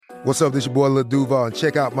What's up, this your boy Lil Duval, and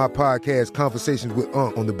check out my podcast, Conversations with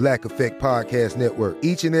Unc, on the Black Effect Podcast Network.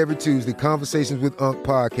 Each and every Tuesday, Conversations with Unc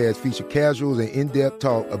podcast feature casuals and in-depth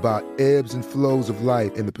talk about ebbs and flows of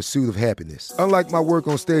life and the pursuit of happiness. Unlike my work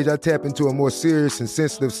on stage, I tap into a more serious and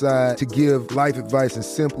sensitive side to give life advice and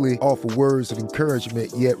simply offer words of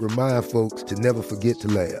encouragement, yet remind folks to never forget to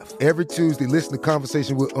laugh. Every Tuesday, listen to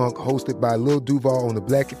Conversations with Unc, hosted by Lil Duval on the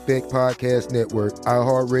Black Effect Podcast Network,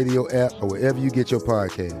 iHeartRadio app, or wherever you get your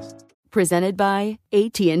podcasts. Presented by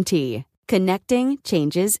AT&T. Connecting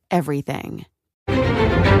changes everything.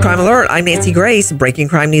 Crime Alert, I'm Nancy Grace. Breaking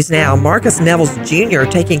crime news now. Marcus Nevels Jr.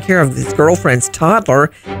 taking care of his girlfriend's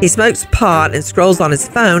toddler. He smokes pot and scrolls on his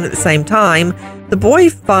phone at the same time. The boy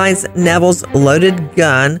finds Nevels' loaded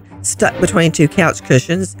gun stuck between two couch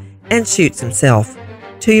cushions and shoots himself.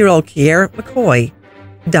 2-year-old Kiera McCoy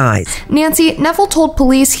dies. Nancy, Neville told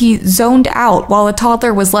police he zoned out while a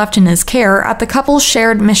toddler was left in his care at the couple's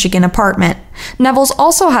shared Michigan apartment. Neville's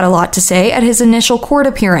also had a lot to say at his initial court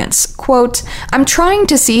appearance. Quote, "I'm trying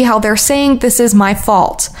to see how they're saying this is my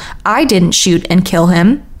fault. I didn't shoot and kill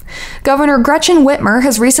him." Governor Gretchen Whitmer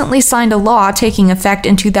has recently signed a law taking effect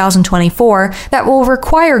in 2024 that will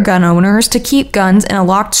require gun owners to keep guns in a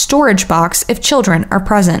locked storage box if children are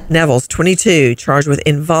present. Nevels, 22, charged with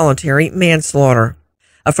involuntary manslaughter.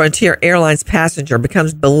 A Frontier Airlines passenger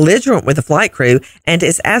becomes belligerent with the flight crew and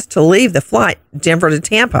is asked to leave the flight Denver to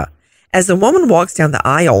Tampa. As the woman walks down the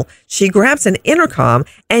aisle, she grabs an intercom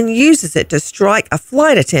and uses it to strike a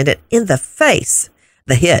flight attendant in the face.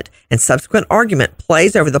 The hit and subsequent argument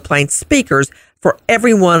plays over the plane's speakers for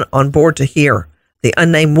everyone on board to hear. The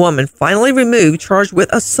unnamed woman finally removed, charged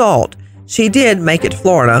with assault. She did make it to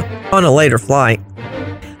Florida on a later flight.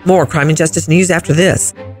 More crime and justice news after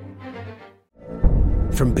this.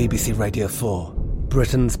 From BBC Radio 4,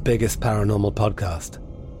 Britain's biggest paranormal podcast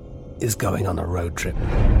is going on a road trip.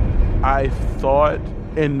 I thought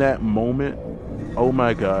in that moment, oh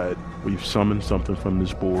my God, we've summoned something from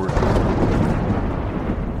this board.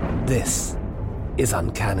 This is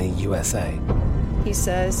Uncanny USA. He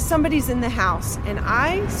says, somebody's in the house, and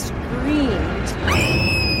I screamed.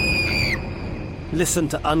 Listen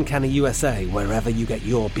to Uncanny USA wherever you get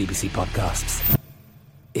your BBC podcasts,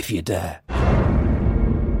 if you dare.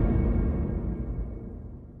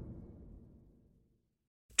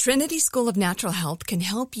 Trinity School of Natural Health can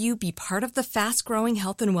help you be part of the fast-growing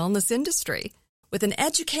health and wellness industry. With an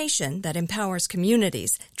education that empowers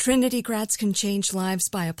communities, Trinity grads can change lives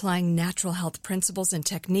by applying natural health principles and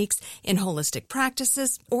techniques in holistic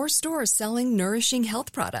practices or stores selling nourishing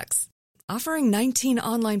health products. Offering 19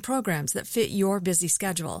 online programs that fit your busy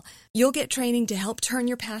schedule, you'll get training to help turn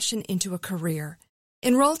your passion into a career.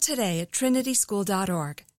 Enroll today at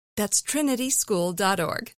trinityschool.org. That's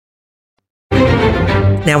trinityschool.org.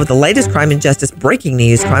 Now with the latest crime and justice breaking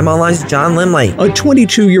news, Crime Online's John Limley. A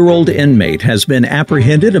 22-year-old inmate has been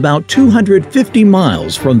apprehended about 250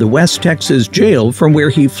 miles from the West Texas jail from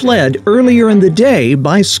where he fled earlier in the day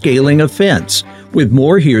by scaling a fence. With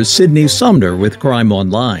more, here's Sydney Sumner with Crime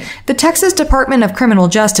Online. The Texas Department of Criminal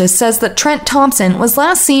Justice says that Trent Thompson was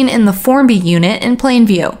last seen in the Formby unit in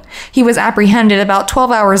Plainview. He was apprehended about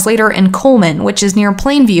 12 hours later in Coleman, which is near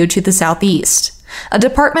Plainview to the southeast. A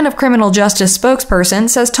Department of Criminal Justice spokesperson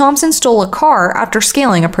says Thompson stole a car after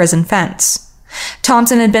scaling a prison fence.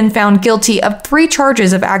 Thompson had been found guilty of 3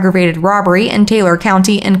 charges of aggravated robbery in Taylor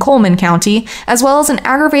County and Coleman County, as well as an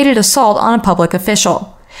aggravated assault on a public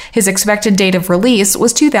official. His expected date of release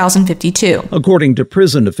was 2052. According to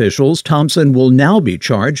prison officials, Thompson will now be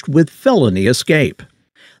charged with felony escape.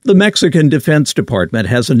 The Mexican Defense Department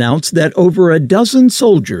has announced that over a dozen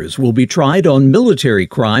soldiers will be tried on military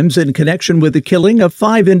crimes in connection with the killing of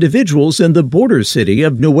 5 individuals in the border city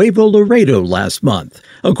of Nuevo Laredo last month.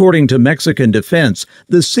 According to Mexican Defense,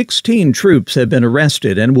 the 16 troops have been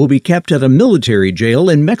arrested and will be kept at a military jail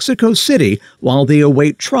in Mexico City while they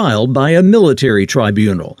await trial by a military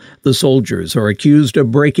tribunal. The soldiers are accused of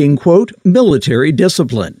breaking, quote, military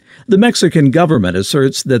discipline. The Mexican government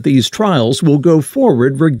asserts that these trials will go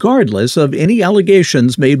forward regardless of any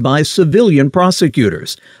allegations made by civilian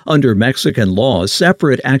prosecutors. Under Mexican law,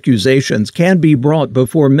 separate accusations can be brought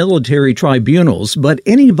before military tribunals, but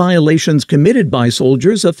any violations committed by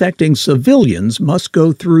soldiers affecting civilians must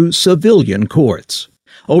go through civilian courts.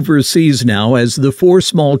 Overseas now, as the 4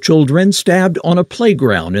 small children stabbed on a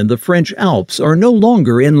playground in the French Alps are no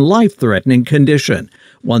longer in life-threatening condition.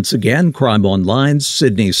 Once again, Crime Online's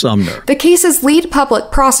Sydney Sumner. The case's lead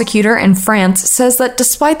public prosecutor in France says that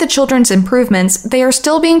despite the children's improvements, they are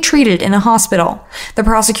still being treated in a hospital. The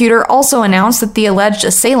prosecutor also announced that the alleged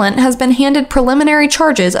assailant has been handed preliminary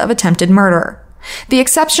charges of attempted murder. The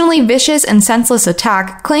exceptionally vicious and senseless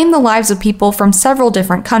attack claimed the lives of people from several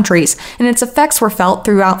different countries, and its effects were felt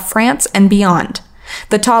throughout France and beyond.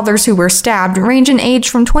 The toddlers who were stabbed range in age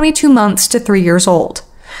from 22 months to 3 years old.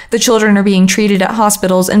 The children are being treated at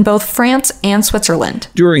hospitals in both France and Switzerland.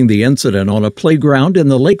 During the incident on a playground in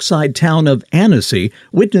the lakeside town of Annecy,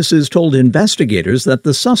 witnesses told investigators that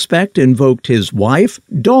the suspect invoked his wife,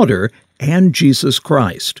 daughter, and Jesus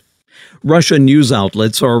Christ. Russian news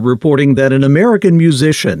outlets are reporting that an American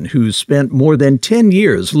musician who spent more than 10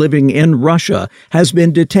 years living in Russia has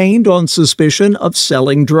been detained on suspicion of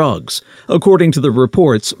selling drugs. According to the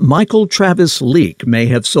reports, Michael Travis Leak may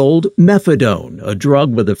have sold methadone, a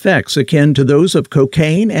drug with effects akin to those of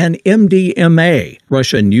cocaine and MDMA.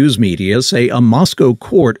 Russian news media say a Moscow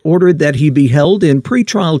court ordered that he be held in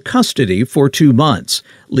pretrial custody for 2 months.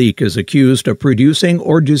 Leak is accused of producing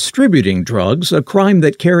or distributing drugs, a crime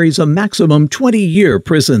that carries a maximum 20-year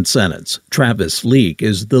prison sentence. Travis Leak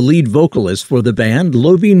is the lead vocalist for the band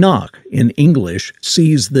Lovi Knock, in English,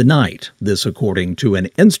 Seize the Night. This according to an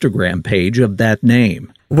Instagram page of that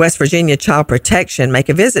name. West Virginia Child Protection make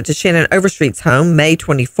a visit to Shannon Overstreet's home May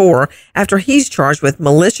 24 after he's charged with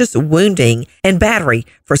malicious wounding and battery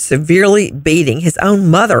for severely beating his own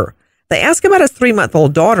mother. They ask about his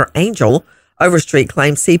 3-month-old daughter, Angel. Overstreet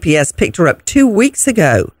claims CPS picked her up 2 weeks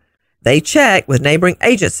ago. They checked with neighboring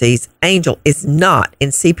agencies. Angel is not in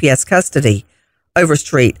CPS custody.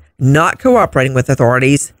 Overstreet not cooperating with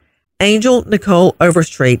authorities. Angel Nicole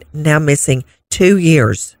Overstreet now missing 2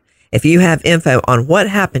 years. If you have info on what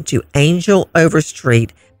happened to Angel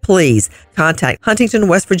Overstreet, please contact Huntington,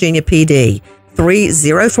 West Virginia PD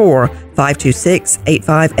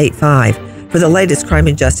 304-526-8585. For the latest crime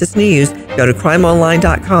and justice news, go to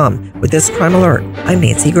crimeonline.com. With this Crime Alert, I'm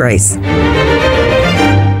Nancy Grace.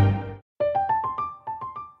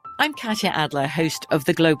 I'm Katya Adler, host of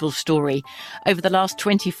The Global Story. Over the last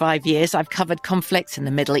 25 years, I've covered conflicts in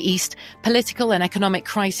the Middle East, political and economic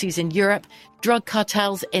crises in Europe, drug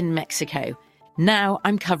cartels in Mexico. Now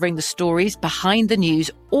I'm covering the stories behind the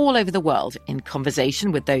news all over the world in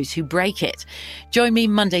conversation with those who break it. Join me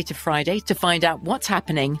Monday to Friday to find out what's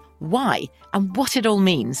happening, why, and what it all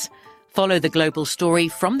means. Follow The Global Story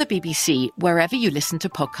from the BBC wherever you listen to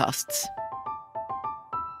podcasts.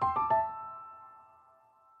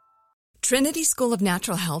 Trinity School of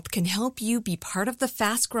Natural Health can help you be part of the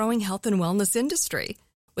fast-growing health and wellness industry.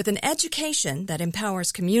 With an education that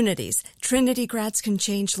empowers communities, Trinity grads can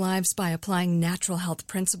change lives by applying natural health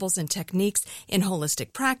principles and techniques in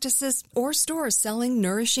holistic practices or stores selling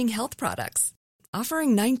nourishing health products.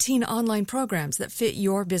 Offering 19 online programs that fit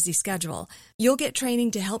your busy schedule, you'll get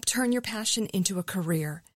training to help turn your passion into a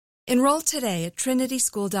career. Enroll today at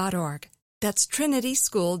trinityschool.org. That's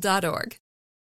trinityschool.org.